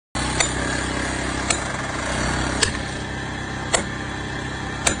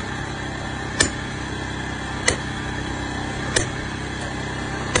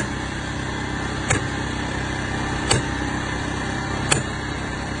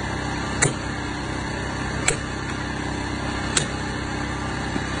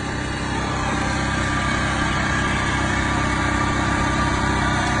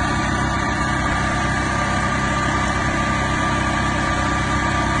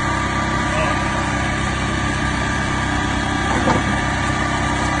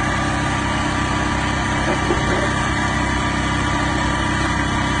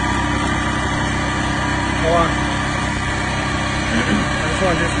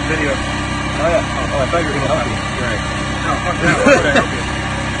Video. Oh yeah. Oh, I thought you were gonna help me. Right. No, fuck that. Why would I help you?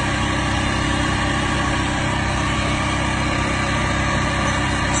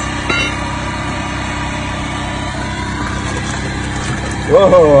 Whoa!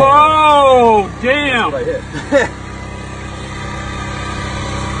 Oh, damn! What I hit.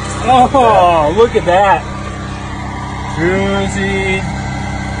 Oh, look at that. Druzy.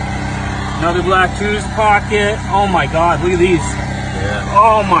 Another black tooth pocket. Oh my god, look at these. Yeah.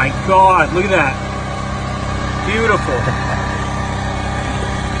 Oh my god, look at that. Beautiful.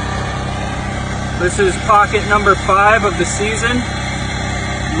 This is pocket number 5 of the season.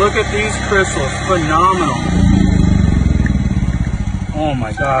 Look at these crystals, phenomenal. Oh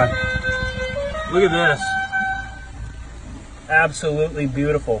my god. Look at this. Absolutely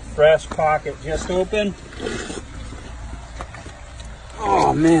beautiful. Fresh pocket, just open.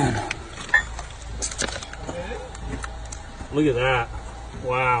 Oh man. Look at that.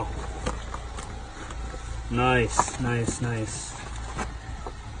 Wow. Nice, nice, nice.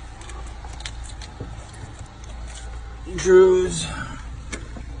 Druze.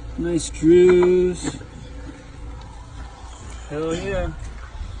 Nice Druze. Hell yeah.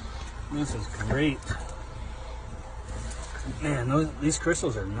 This is great. Man, these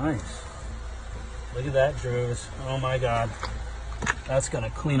crystals are nice. Look at that Druze. Oh my god. That's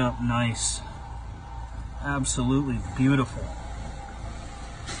gonna clean up nice. Absolutely beautiful.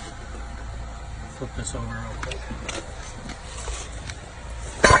 Flip this over real quick.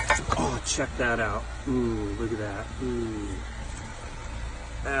 Oh, check that out. Ooh, look at that. Ooh.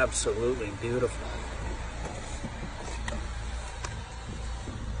 Absolutely beautiful.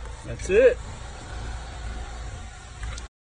 That's it.